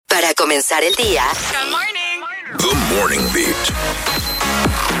comenzar el día. Good morning. The Morning Beat.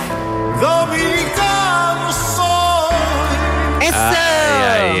 Dominicano soy. Eso.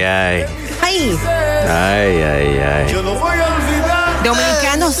 Ay, ay, Ay. ay, ay, ay. Yo no voy a olvidar.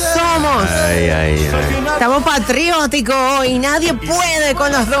 Dominicanos somos. Ay, ay, ay. Estamos patrióticos hoy. Nadie puede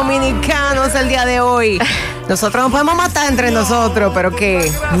con los dominicanos el día de hoy. Nosotros nos podemos matar entre nosotros, pero que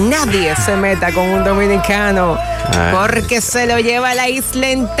nadie se meta con un dominicano. Ay. Porque se lo lleva la isla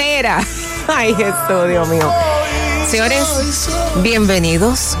entera. Ay, Jesús, Dios mío. Señores,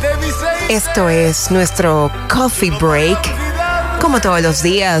 bienvenidos. Esto es nuestro Coffee Break. Como todos los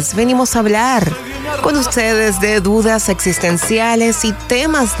días, venimos a hablar con ustedes de dudas existenciales y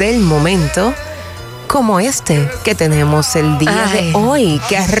temas del momento, como este que tenemos el día de hoy,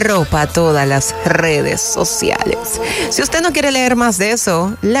 que arropa todas las redes sociales. Si usted no quiere leer más de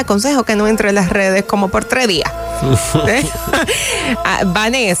eso, le aconsejo que no entre en las redes como por 3 días.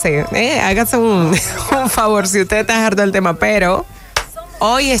 Vanessa, hágase un favor si usted está harto del tema, pero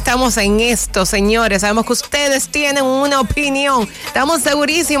hoy estamos en esto, señores. Sabemos que ustedes tienen una opinión. Estamos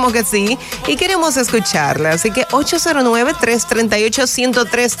segurísimos que sí. Y queremos escucharla. Así que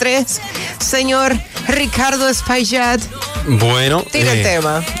 809-338-1033. Señor Ricardo Espaillat. Bueno, Tira el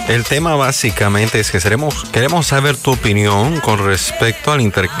tema. El tema básicamente es que queremos saber tu opinión con respecto al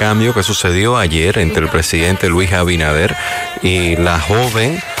intercambio que sucedió ayer entre el presidente Luis Abinader y la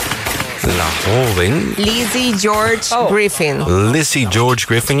joven Lizzy George-Griffin. Lizzy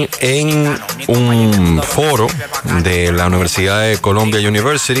George-Griffin en un foro de la Universidad de Columbia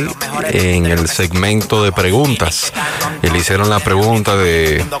University en el segmento de preguntas. Y le hicieron la pregunta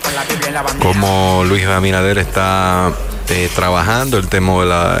de cómo Luis Abinader está trabajando el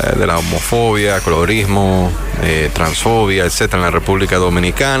tema de la homofobia, colorismo, transfobia, etcétera, en la República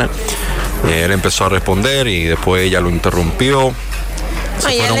Dominicana. Él empezó a responder y después ella lo interrumpió.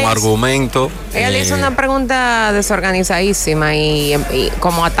 Fueron un argumento. Ella le hizo una pregunta desorganizadísima y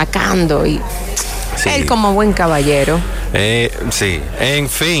como atacando y sí. Él como buen caballero. Sí, en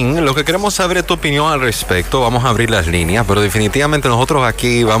fin, lo que queremos saber es tu opinión al respecto. Vamos a abrir las líneas, pero definitivamente nosotros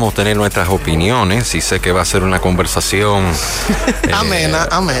aquí vamos a tener nuestras opiniones y sé que va a ser una conversación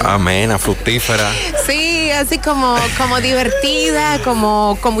amena, fructífera. Sí, así como divertida,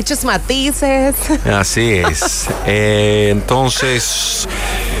 como con muchos matices. Así es. Entonces,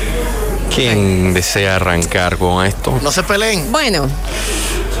 ¿quién desea arrancar con esto? No se peleen. Bueno,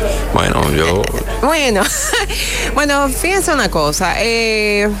 yo... Bueno, fíjense una cosa.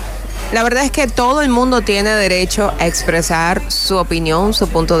 La verdad es que todo el mundo tiene derecho a expresar su opinión, su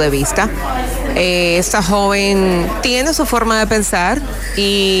punto de vista. Esta joven tiene su forma de pensar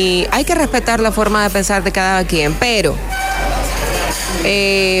y hay que respetar la forma de pensar de cada quien, pero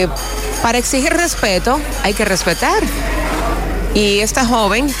para exigir respeto hay que respetar. Y esta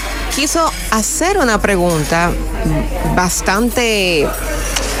joven quiso hacer una pregunta bastante...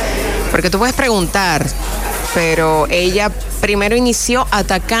 Porque tú puedes preguntar, pero ella primero inició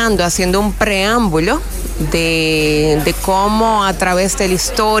atacando, haciendo un preámbulo de cómo a través de la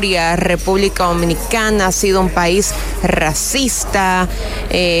historia República Dominicana ha sido un país racista,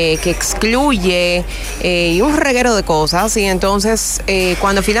 que excluye y un reguero de cosas. Y entonces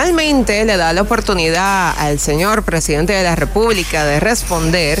cuando finalmente le da la oportunidad al señor presidente de la República de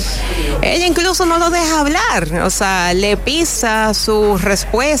responder, ella incluso no lo deja hablar, o sea, le pisa su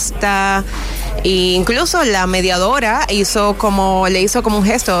respuesta. E incluso la mediadora le hizo como un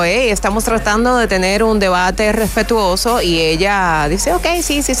gesto, estamos tratando de tener un debate respetuoso, y ella dice, ok,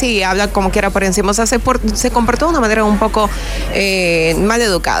 sí, habla como quiera por encima, o sea, se comportó de una manera un poco mal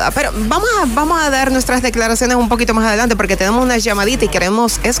educada. Pero vamos a dar nuestras declaraciones un poquito más adelante, porque tenemos una llamadita y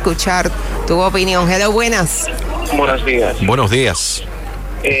queremos escuchar tu opinión. Hello, buenas. Buenos días. Buenos días.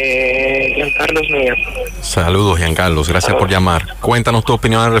 Giancarlo mío. Saludos, Giancarlo, gracias por llamar. Cuéntanos tu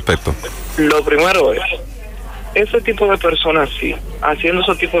opinión al respecto. Lo primero es, ese tipo de personas así, haciendo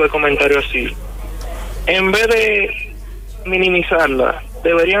ese tipo de comentarios así, en vez de minimizarla,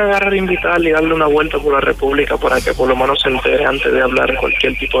 deberían agarrar, invitarle y darle una vuelta por la República para que por lo menos se entere antes de hablar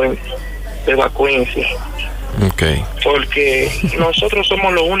cualquier tipo de vacuencia. Okay. Porque nosotros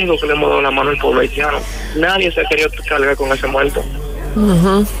somos los únicos que le hemos dado la mano al pueblo haitiano. Nadie se ha querido cargar con ese muerto.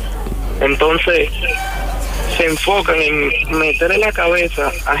 Uh-huh. Entonces se enfocan en meter en la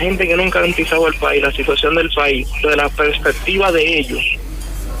cabeza a gente que nunca han pisado el país, la situación del país, desde la perspectiva de ellos,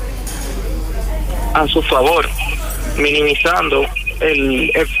 a su favor, minimizando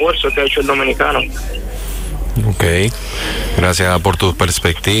el esfuerzo que ha hecho el dominicano. Ok, gracias por tu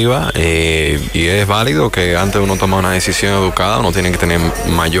perspectiva. Y es válido que antes de uno tomar una decisión educada, uno tiene que tener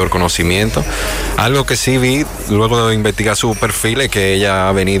mayor conocimiento. Algo que sí vi luego de investigar su perfil es que ella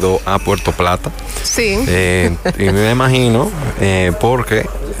ha venido a Puerto Plata. Sí. Y me imagino, porque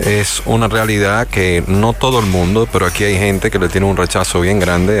es una realidad que no todo el mundo, pero aquí hay gente que le tiene un rechazo bien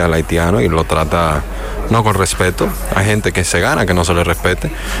grande al haitiano y lo trata no con respeto. Hay gente que se gana que no se le respete,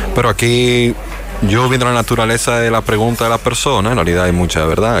 pero aquí, yo viendo la naturaleza de la pregunta de la persona, en realidad hay mucha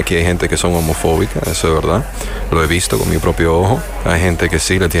verdad. Aquí hay gente que son homofóbicas, eso es verdad. Lo he visto con mi propio ojo. Hay gente que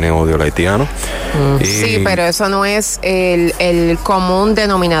sí le tiene odio al haitiano. Sí, pero eso no es el común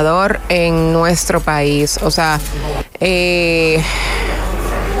denominador en nuestro país. O sea,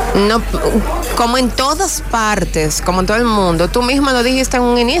 no, como en todas partes, como en todo el mundo, tú misma lo dijiste en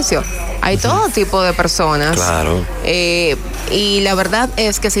un inicio, hay todo tipo de personas. Claro. Y la verdad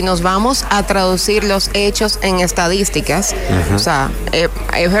es que si nos vamos a traducir los hechos en estadísticas, o sea,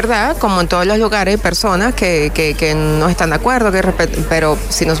 es verdad, como en todos los lugares hay personas que no están de acuerdo, pero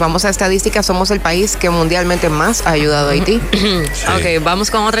si nos vamos a estadísticas, somos el país que mundialmente más ha ayudado a Haití. Sí. Ok,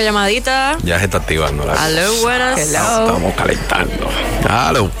 vamos con otra llamadita. Ya se está activando la Aló, buenas. Hello. Estamos calentando.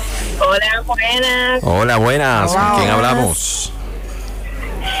 Aló. Hola, buenas. Hola, buenas. ¿Con quién hablamos?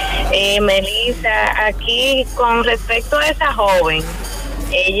 Melissa, aquí con respecto a esa joven,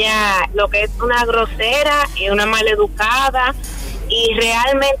 ella lo que es una grosera y una maleducada, y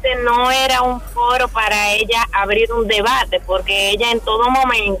realmente no era un foro para ella abrir un debate, porque ella en todo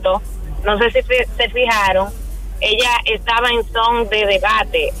momento, no sé si se fijaron, ella estaba en son de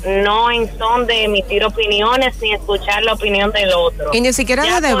debate, no en son de emitir opiniones ni escuchar la opinión del otro. Y ni siquiera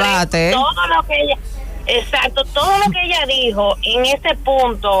de debate. Todo lo que ella... Exacto, todo lo que ella dijo en ese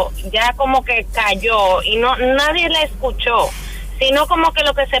punto ya como que cayó y no nadie la escuchó, sino como que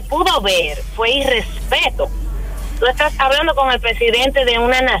lo que se pudo ver fue irrespeto. Tú estás hablando con el presidente de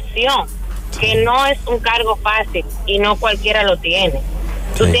una nación, que no es un cargo fácil y no cualquiera lo tiene.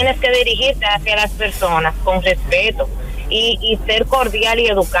 Tú tienes que dirigirte hacia las personas con respeto y ser cordial y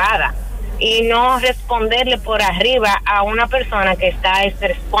educada, y no responderle por arriba a una persona que está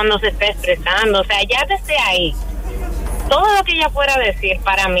cuando se está expresando. O sea, ya desde ahí, todo lo que ella fuera a decir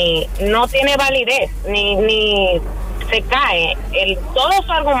para mí no tiene validez, ni se cae. Todo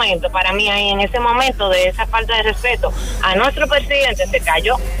su argumento para mí ahí en ese momento de esa falta de respeto a nuestro presidente se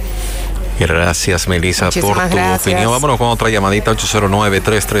cayó. Gracias, Melissa, por tu opinión. Vámonos con otra llamadita,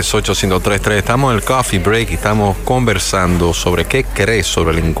 809-338-1033. Estamos en el coffee break y estamos conversando sobre qué crees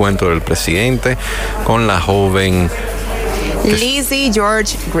sobre el encuentro del presidente con la joven Lizzy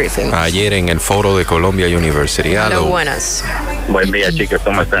George-Griffin. Ayer en el foro de Columbia University. Aló, buenas. Buen día, chicos,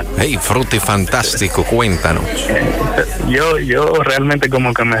 ¿cómo están? Hey, fruti fantástico, cuéntanos. Yo realmente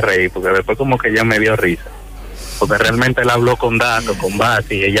como que me reí, porque después como que ya me dio risa. Porque realmente él habló con datos, con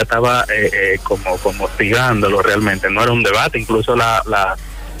base, y ella estaba como hostigándolo realmente. No era un debate, incluso la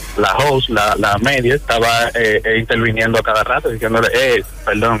host, la media, estaba interviniendo a cada rato, diciéndole,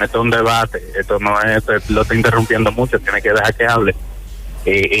 perdón, esto es un debate, esto no es, lo está interrumpiendo mucho, tiene que dejar que hable.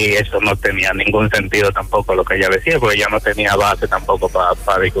 Y eso no tenía ningún sentido tampoco lo que ella decía, porque ella no tenía base tampoco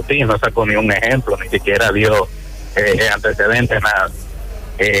para discutir, no sacó ni un ejemplo, ni siquiera dio antecedentes, nada.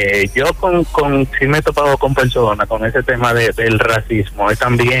 Yo sí me he topado con personas con ese tema del racismo, es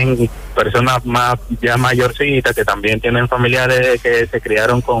también personas más ya mayorcitas que también tienen familiares que se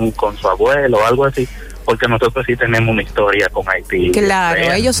criaron con su abuelo o algo así, porque nosotros sí tenemos una historia con Haití. Claro,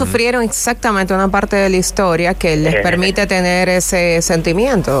 ellos sufrieron exactamente una parte de la historia que les permite tener ese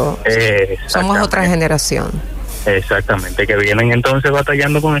sentimiento. Somos otra generación. Exactamente, que vienen entonces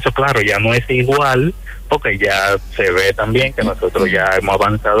batallando con eso. Claro, ya no es igual, porque ya se ve también que nosotros ya hemos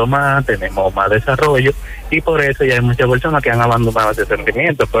avanzado más, tenemos más desarrollo, y por eso ya hay muchas personas que han abandonado ese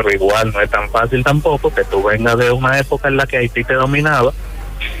sentimiento, pero igual no es tan fácil tampoco que tú vengas de una época en la que Haití te dominaba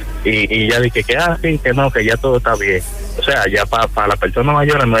y ya dije que sí, que no, que ya todo está bien. O sea, ya para las personas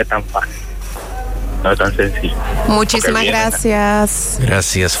mayores no es tan fácil. No es tan sencillo. Muchísimas gracias.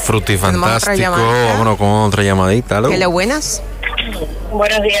 Gracias, fruti fantástico. Vámonos con otra llamadita. Hello, buenas.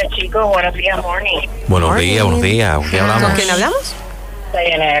 Buenos días, chicos. Buenos días, morning. Buenos días. ¿Con quién hablamos? ¿Con quién hablamos?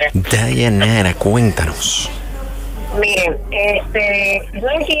 Dayanara, cuéntanos. Miren, yo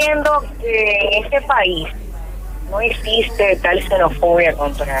entiendo que en este país no existe tal xenofobia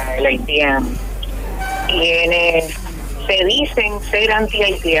contra el haitiano. Quienes se dicen ser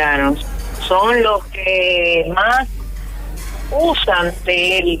anti-haitianos son los que más usan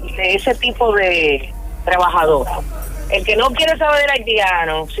de ese tipo de trabajador. El que no quiere saber del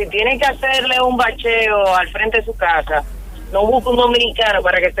haitiano, si tiene que hacerle un bacheo al frente de su casa, no busca un dominicano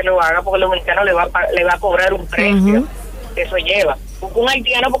para que te lo haga, porque el dominicano le va a cobrar un precio. Eso lleva. Busca un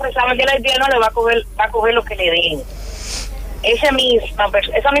haitiano porque sabe que el haitiano le va a coger lo que le den. Esa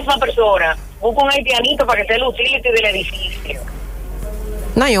misma persona busca un haitianito para que sea el utility del edificio.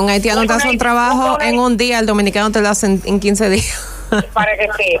 No, y un haitiano te hace un trabajo en un día, el dominicano te lo hace en 15 días. Para que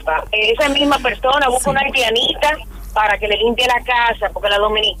sepa, esa misma persona busca una haitianita para que le limpie la casa, porque la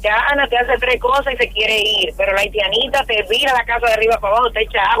dominicana te hace 3 cosas y se quiere ir, pero la haitianita te vira la casa de arriba para abajo, te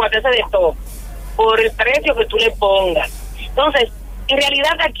echa agua, te hace de todo, por el precio que tú le pongas. Entonces, en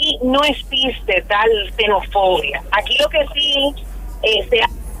realidad aquí no existe tal xenofobia. Aquí lo que sí se ha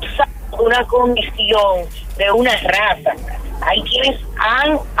usado una condición de una raza. Hay quienes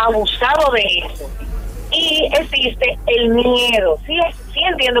han abusado de eso. Y existe el miedo. Sí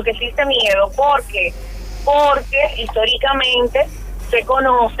entiendo que existe miedo porque históricamente se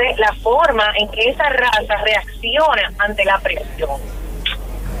conoce la forma en que esa raza reacciona ante la presión.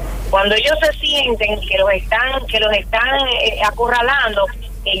 Cuando ellos se sienten que los están acorralando,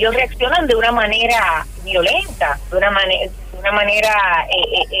 ellos reaccionan de una manera violenta, de una manera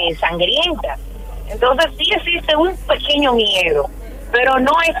sangrienta. Entonces sí existe un pequeño miedo, pero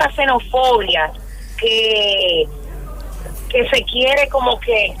no esa xenofobia que se quiere como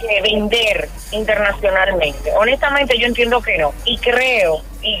que vender internacionalmente. Honestamente yo entiendo que no, y creo,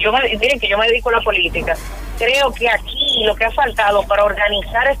 miren que yo me dedico a la política, creo que aquí lo que ha faltado para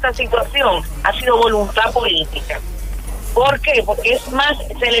organizar esta situación ha sido voluntad política. ¿Por qué? Porque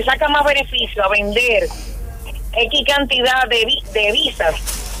se le saca más beneficio a vender X cantidad de visas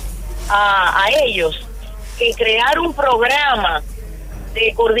a ellos que crear un programa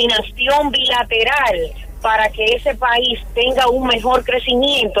de coordinación bilateral para que ese país tenga un mejor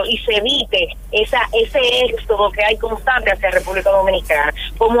crecimiento y se evite ese éxodo que hay constante hacia República Dominicana.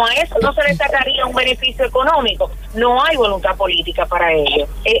 Como a eso no se le sacaría un beneficio económico, no hay voluntad política para ello.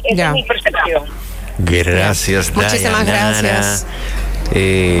 Esa es mi percepción. Gracias, muchísimas Dayanara. Gracias.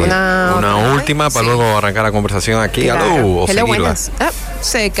 Una última para luego arrancar la conversación aquí. Claro. Hello, buenas.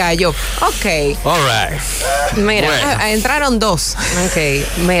 Se cayó. Ok. All right. Mira, entraron 2. Ok,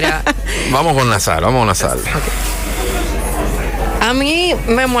 mira. Vamos con Nazar. Okay. A mí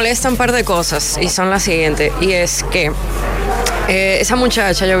me molestan un par de cosas y son las siguientes. Y es que esa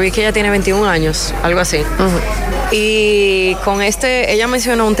muchacha, yo vi que ella tiene 21 años, algo así. Y con ella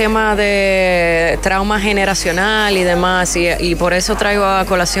mencionó un tema de trauma generacional y demás, y por eso traigo a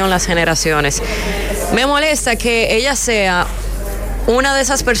colación las generaciones. Me molesta que ella sea una de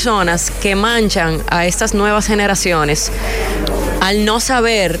esas personas que manchan a estas nuevas generaciones al no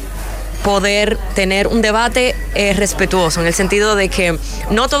saber poder tener un debate respetuoso, en el sentido de que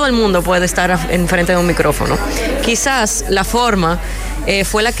no todo el mundo puede estar enfrente de un micrófono. Quizás la forma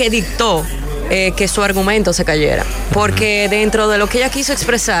fue la que dictó que su argumento se cayera, porque dentro de lo que ella quiso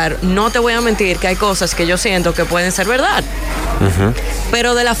expresar, no te voy a mentir que hay cosas que yo siento que pueden ser verdad,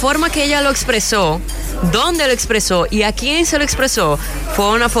 pero de la forma que ella lo expresó, dónde lo expresó y a quién se lo expresó, fue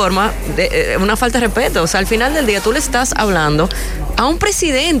una forma de una falta de respeto. O sea, al final del día tú le estás hablando a un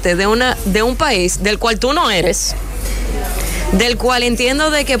presidente de un país del cual tú no eres, del cual entiendo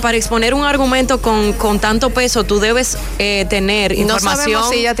de que para exponer un argumento con tanto peso tú debes tener información. No sabemos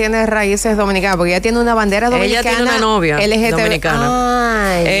si ella tiene raíces dominicanas, porque ella tiene una bandera dominicana. Ella tiene una novia dominicana.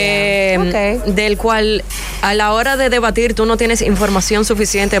 Del cual a la hora de debatir tú no tienes información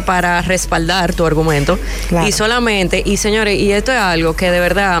suficiente para respaldar tu argumento. Claro. Y señores, y esto es algo que de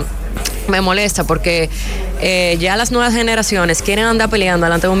verdad me molesta, porque ya las nuevas generaciones quieren andar peleando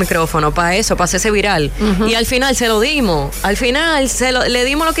delante de un micrófono para hacerse viral. Y al final se lo dimos. Le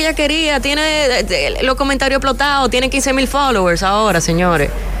dimos lo que ella quería. Tiene los comentarios explotados. Tiene 15,000 followers ahora, señores.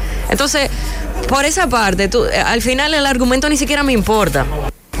 Entonces, por esa parte, al final el argumento ni siquiera me importa.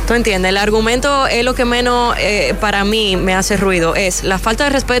 ¿Tú entiendes? El argumento es lo que menos para mí me hace ruido. Es la falta de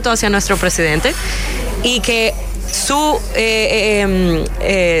respeto hacia nuestro presidente, y que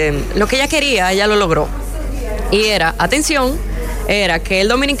lo que ella quería, ella lo logró. Y era que el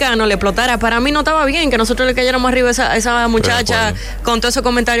dominicano le explotara. Para mí no estaba bien que nosotros le cayéramos arriba a esa muchacha con todos esos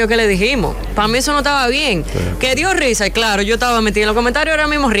comentarios que le dijimos. Para mí eso no estaba bien. Sí. Que dio risa, y claro, yo estaba metida en los comentarios ahora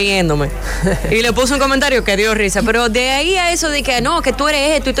mismo riéndome. Y le puse un comentario que dio risa. Pero de ahí a eso de que no, que tú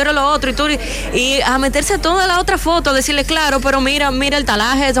eres esto y tú eres lo otro, y a meterse toda la otra foto, decirle, claro, pero mira el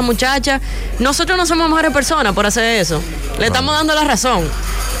talaje de esa muchacha. Nosotros no somos mejores personas por hacer eso. Le estamos dando la razón.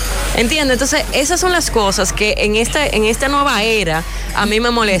 ¿Entiendes? Entonces, esas son las cosas que en esta nueva era a mí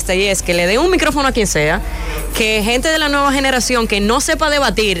me molesta, y es que le den un micrófono a quien sea, que gente de la nueva generación que no sepa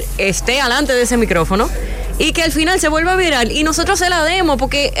debatir esté alante de ese micrófono, y que al final se vuelva viral y nosotros se la demos,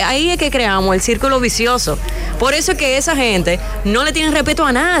 porque ahí es que creamos el círculo vicioso. Por eso es que esa gente no le tiene respeto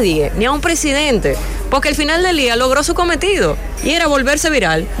a nadie, ni a un presidente, porque al final del día logró su cometido y era volverse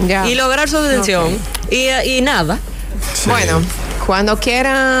viral y lograr su atención y nada. Sí. Bueno, cuando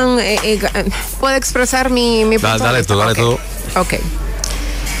quieran, puedo expresar mi punto. Dale tú. Ok.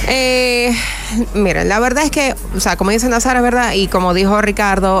 Mira, la verdad es que, o sea, como dice Nazar, es verdad, y como dijo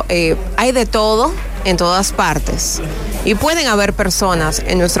Ricardo, hay de todo en todas partes. Y pueden haber personas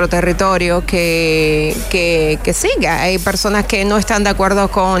en nuestro territorio que siga. Hay personas que no están de acuerdo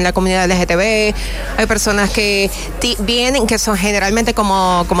con la comunidad LGTB, hay personas que vienen, que son generalmente,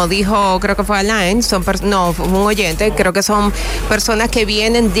 como dijo, creo que fue Alain, un oyente, creo que son personas que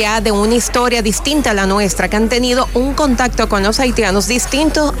vienen ya de una historia distinta a la nuestra, que han tenido un contacto con los haitianos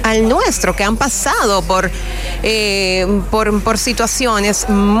distinto al nuestro, que han pasado por situaciones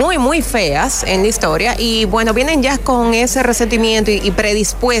muy, muy feas en la historia, y bueno, vienen ya con ese resentimiento y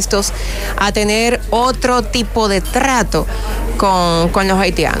predispuestos a tener otro tipo de trato con los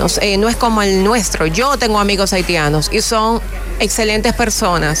haitianos. No es como el nuestro. Yo tengo amigos haitianos y son excelentes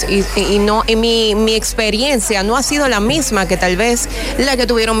personas y mi experiencia no ha sido la misma que tal vez la que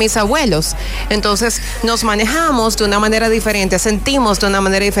tuvieron mis abuelos. Entonces nos manejamos de una manera diferente, sentimos de una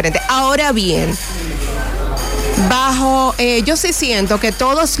manera diferente. Ahora bien, yo sí siento que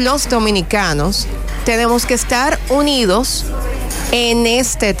todos los dominicanos tenemos que estar unidos en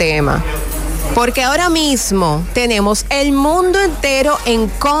este tema, porque ahora mismo tenemos el mundo entero en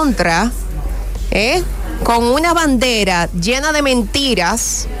contra, con una bandera llena de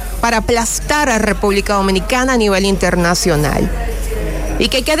mentiras para aplastar a República Dominicana a nivel internacional. Y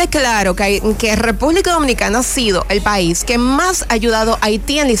que quede claro que República Dominicana ha sido el país que más ha ayudado a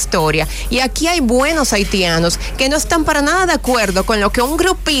Haití en la historia. Y aquí hay buenos haitianos que no están para nada de acuerdo con lo que un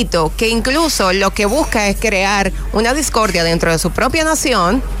grupito, que incluso lo que busca es crear una discordia dentro de su propia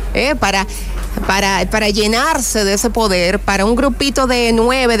nación, para llenarse de ese poder, para un grupito de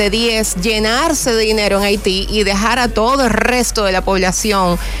 9, de 10, llenarse de dinero en Haití y dejar a todo el resto de la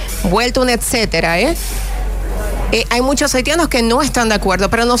población vuelto un etcétera, hay muchos haitianos que no están de acuerdo,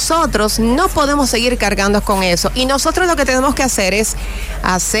 pero nosotros no podemos seguir cargando con eso. Y nosotros lo que tenemos que hacer es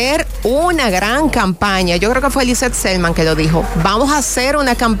hacer una gran campaña. Yo creo que fue Lizzy que lo dijo. Vamos a hacer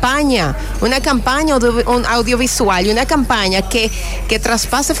una campaña audiovisual y una campaña que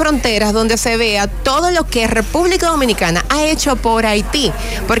traspase fronteras, donde se vea todo lo que República Dominicana ha hecho por Haití.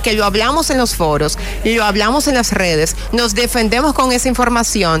 Porque lo hablamos en los foros, lo hablamos en las redes, nos defendemos con esa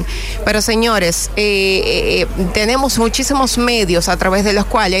información. Pero señores, tenemos muchísimos medios a través de los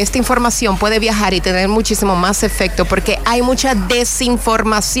cuales esta información puede viajar y tener muchísimo más efecto, porque hay mucha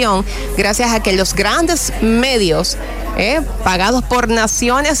desinformación gracias a que los grandes medios, pagados por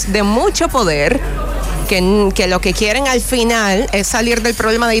naciones de mucho poder, que lo que quieren al final es salir del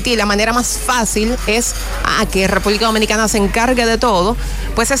problema de Haití. La manera más fácil es que República Dominicana se encargue de todo,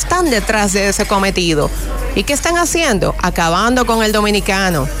 pues están detrás de ese cometido. ¿Y qué están haciendo? Acabando con el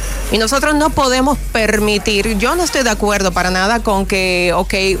dominicano. Y nosotros no podemos permitir, yo no estoy de acuerdo para nada con que,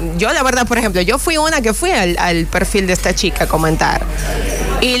 yo la verdad, por ejemplo, yo fui al perfil de esta chica a comentar.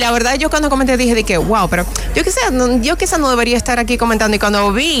 Y la verdad, yo cuando comenté dije que, wow, pero yo quizás no debería estar aquí comentando. Y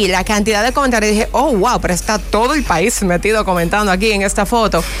cuando vi la cantidad de comentarios dije, oh, wow, pero está todo el país metido comentando aquí en esta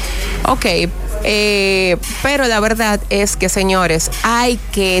foto. Pero la verdad es que, señores, hay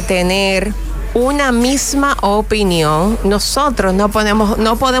que tener una misma opinión. Nosotros no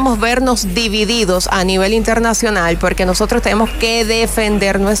podemos vernos divididos a nivel internacional, porque nosotros tenemos que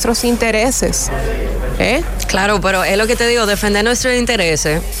defender nuestros intereses. Claro, pero es lo que te digo, defender nuestros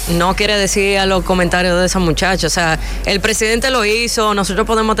intereses no quiere decir a los comentarios de esa muchacha. O sea, el presidente lo hizo, nosotros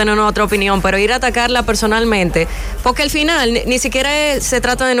podemos tener otra opinión, pero ir a atacarla personalmente, porque al final ni siquiera se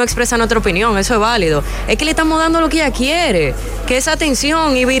trata de no expresar nuestra opinión, eso es válido. Es que le estamos dando lo que ella quiere, que es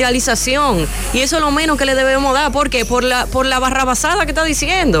atención y viralización, y eso es lo menos que le debemos dar. ¿Por qué? Por la barrabasada que está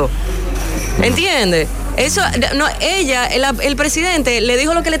diciendo. ¿Entiendes? Eso, no, el presidente le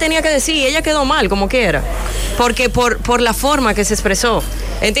dijo lo que le tenía que decir y ella quedó mal como quiera, porque por la forma que se expresó,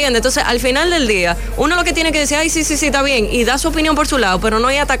 ¿entiendes? Entonces al final del día uno lo que tiene que decir, ay, sí, está bien, y da su opinión por su lado, pero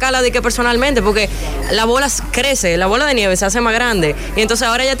no ir a atacarla de que personalmente, porque la bola crece, la bola de nieve se hace más grande, y entonces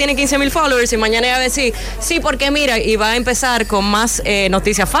ahora ya tiene 15,000 followers y mañana va a decir, sí, porque mira, y va a empezar con más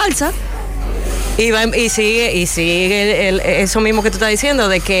noticias falsas. Y sigue eso mismo que tú estás diciendo,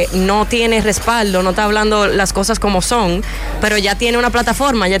 de que no tiene respaldo, no está hablando las cosas como son, pero ya tiene una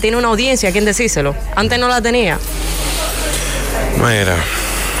plataforma, ya tiene una audiencia a quien decírselo. Antes no la tenía. Mira,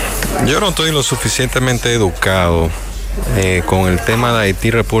 yo no estoy lo suficientemente educado con el tema de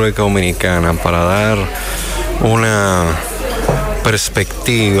Haití, República Dominicana, para dar una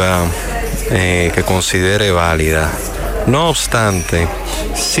perspectiva que considere válida. No obstante,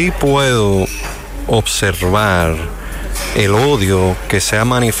 sí puedo observar el odio que se ha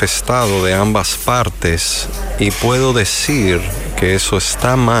manifestado de ambas partes y puedo decir que eso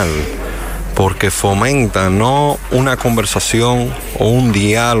está mal, porque fomenta no una conversación o un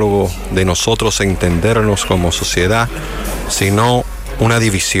diálogo de nosotros entendernos como sociedad, sino una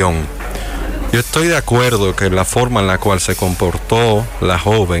división. Yo estoy de acuerdo que la forma en la cual se comportó la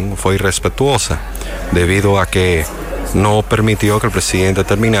joven fue irrespetuosa, debido a que no permitió que el presidente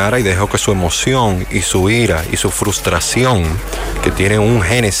terminara y dejó que su emoción y su ira y su frustración, que tiene un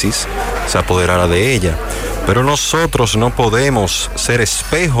génesis, se apoderara de ella. Pero nosotros no podemos ser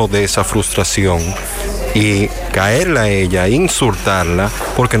espejo de esa frustración y caerle a ella, insultarla,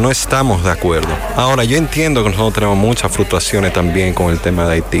 porque no estamos de acuerdo. Ahora, yo entiendo que nosotros tenemos muchas frustraciones también con el tema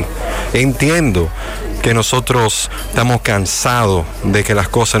de Haití. Entiendo que nosotros estamos cansados de que las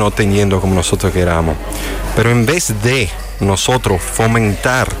cosas no estén yendo como nosotros queramos. Pero en vez de nosotros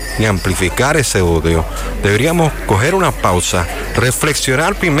fomentar y amplificar ese odio, deberíamos coger una pausa,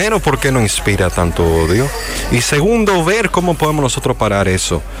 reflexionar primero por qué nos inspira tanto odio y segundo, ver cómo podemos nosotros parar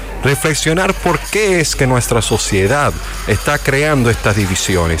eso. Reflexionar por qué es que nuestra sociedad está creando estas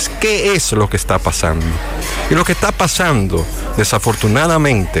divisiones. ¿Qué es lo que está pasando? Y lo que está pasando,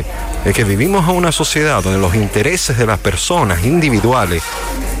 desafortunadamente, es que vivimos en una sociedad donde los intereses de las personas individuales,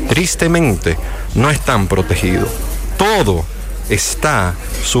 tristemente, no están protegidos. Todo está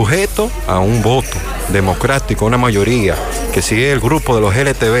sujeto a un voto democrático, una mayoría, que si es el grupo de los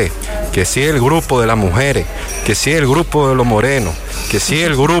LTV, que si es el grupo de las mujeres, que si es el grupo de los morenos, que si es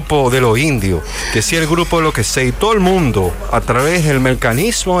el grupo de los indios, que si es el grupo de lo que sea, y todo el mundo a través del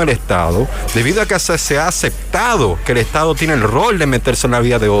mecanismo del Estado, debido a que se ha aceptado que el Estado tiene el rol de meterse en la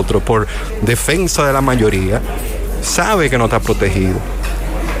vida de otro por defensa de la mayoría, sabe que no está protegido.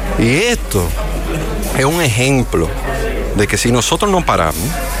 Y esto es un ejemplo de que si nosotros no paramos,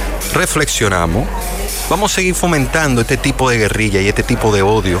 reflexionamos, vamos a seguir fomentando este tipo de guerrilla y este tipo de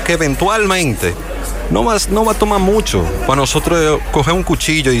odio que eventualmente no va a tomar mucho para nosotros coger un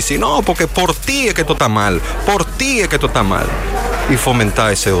cuchillo y decir, no, porque por ti es que esto está mal, por ti es que esto está mal, y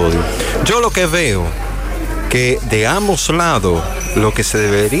fomentar ese odio. Yo lo que veo que de ambos lados lo que se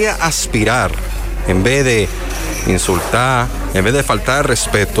debería aspirar, en vez de insultar, en vez de faltar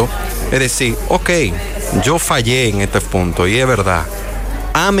respeto, es decir, ok, yo fallé en este punto y es verdad,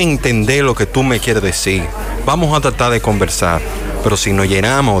 hazme entender lo que tú me quieres decir, vamos a tratar de conversar, pero si nos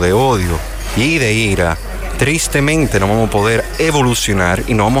llenamos de odio y de ira, tristemente no vamos a poder evolucionar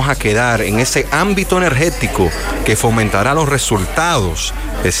y nos vamos a quedar en ese ámbito energético que fomentará los resultados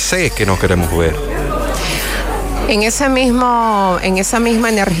que sé que no queremos ver. En esa misma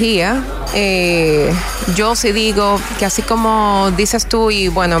energía, yo sí digo que así como dices tú y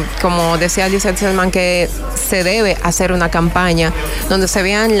bueno, como decía Lizzy, que se debe hacer una campaña donde se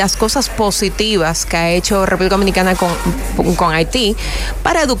vean las cosas positivas que ha hecho República Dominicana con Haití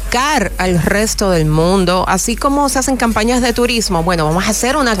para educar al resto del mundo, así como se hacen campañas de turismo. Bueno, vamos a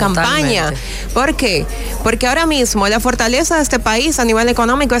hacer una campaña. ¿Por qué? Porque ahora mismo la fortaleza de este país a nivel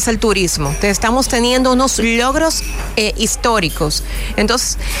económico es el turismo. Estamos teniendo unos logros históricos.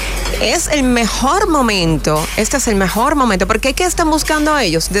 Entonces, es el mejor momento, este es el mejor momento, porque ¿qué están buscando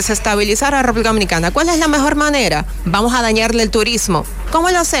ellos? Desestabilizar a la República Dominicana. ¿Cuál es la mejor manera? Vamos a dañarle el turismo. ¿Cómo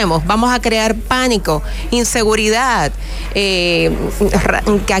lo hacemos? Vamos a crear pánico, inseguridad, que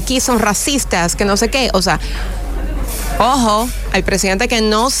aquí son racistas, que no sé qué. O sea, ojo al presidente que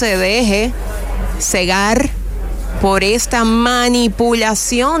no se deje cegar por esta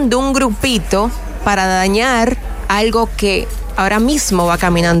manipulación de un grupito para dañar algo que ahora mismo va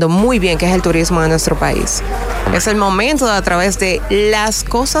caminando muy bien, que es el turismo de nuestro país. Es el momento de, a través de las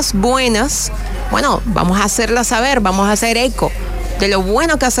cosas buenas, bueno, vamos a hacerlas saber, vamos a hacer eco de lo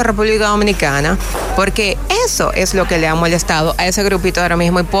bueno que hace República Dominicana, porque eso es lo que le ha molestado a ese grupito ahora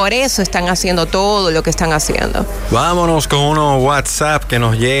mismo y por eso están haciendo todo lo que están haciendo. Vámonos con unos WhatsApp que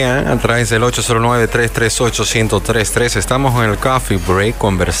nos llegan a través del 809-338-1033. Estamos en el Coffee Break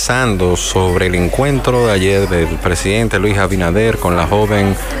conversando sobre el encuentro de ayer del presidente Luis Abinader con la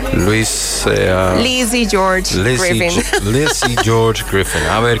joven Lizzy George-Griffin. Lizzy George-Griffin.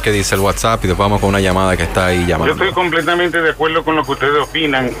 A ver qué dice el WhatsApp y después vamos con una llamada que está ahí llamando. Yo estoy completamente de acuerdo con lo que ustedes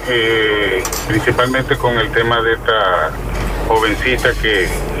opinan, principalmente con el tema de esta jovencita que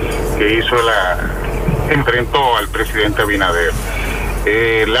enfrentó al presidente Abinader.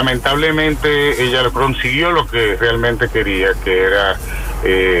 Lamentablemente ella consiguió lo que realmente quería, que era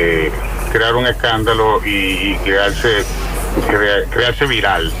crear un escándalo y crearse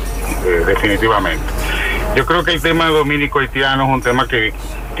viral, definitivamente. Yo creo que el tema dominico-haitiano es un tema que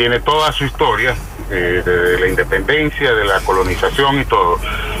tiene toda su historia, de la independencia, de la colonización y todo.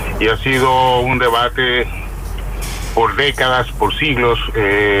 Y ha sido un debate por décadas, por siglos.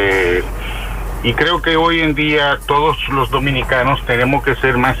 Y creo que hoy en día todos los dominicanos tenemos que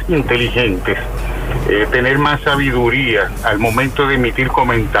ser más inteligentes, tener más sabiduría al momento de emitir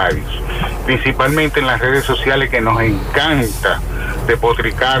comentarios, principalmente en las redes sociales, que nos encanta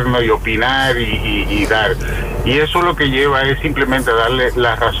despotricarnos y opinar y dar. Y eso lo que lleva es simplemente darle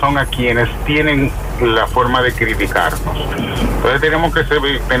la razón a quienes tienen la forma de criticarnos. Entonces tenemos que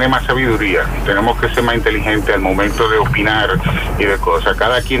tener más sabiduría, tenemos que ser más inteligentes al momento de opinar y de cosas.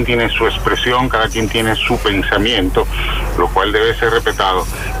 Cada quien tiene su expresión, cada quien tiene su pensamiento, lo cual debe ser respetado,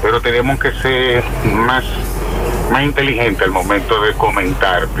 pero tenemos que ser más inteligentes al momento de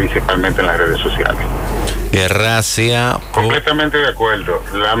comentar, principalmente en las redes sociales. Gracias. Completamente de acuerdo.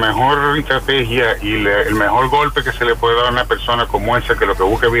 La mejor estrategia y el mejor golpe que se le puede dar a una persona como esa, que lo que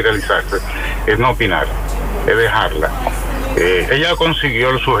busca viralizarse, es no opinar, es dejarla. Ella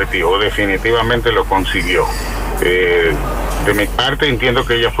consiguió su objetivo, definitivamente lo consiguió. De mi parte entiendo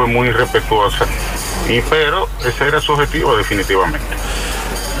que ella fue muy respetuosa, pero ese era su objetivo definitivamente.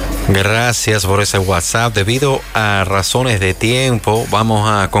 Gracias por ese WhatsApp. Debido a razones de tiempo, vamos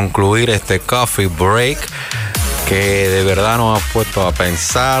a concluir este coffee break, que de verdad nos ha puesto a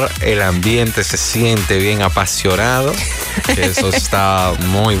pensar. El ambiente se siente bien apasionado, que eso está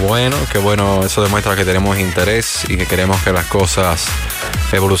muy bueno. Que bueno, eso demuestra que tenemos interés y que queremos que las cosas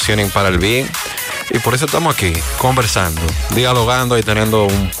evolucionen para el bien. Y por eso estamos aquí, conversando, dialogando y teniendo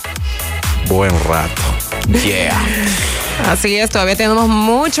un buen rato. Yeah. Así es, todavía tenemos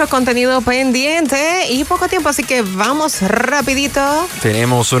mucho contenido pendiente y poco tiempo, así que vamos rapidito.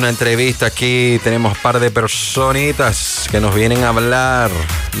 Tenemos una entrevista aquí, tenemos un par de personitas que nos vienen a hablar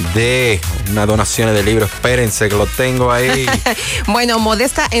de unas donaciones de libros. Espérense que lo tengo ahí. Bueno,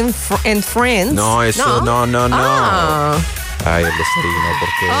 Modesta en Friends. No, eso no. Ah. Ay, el destino,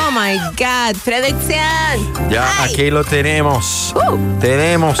 porque... Oh my God, producción. Ya aquí lo tenemos.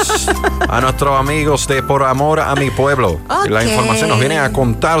 Tenemos a nuestros amigos de Por Amor a Mi Pueblo. Okay. La información nos viene a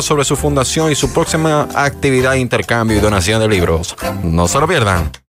contar sobre su fundación y su próxima actividad de intercambio y donación de libros. No se lo pierdan.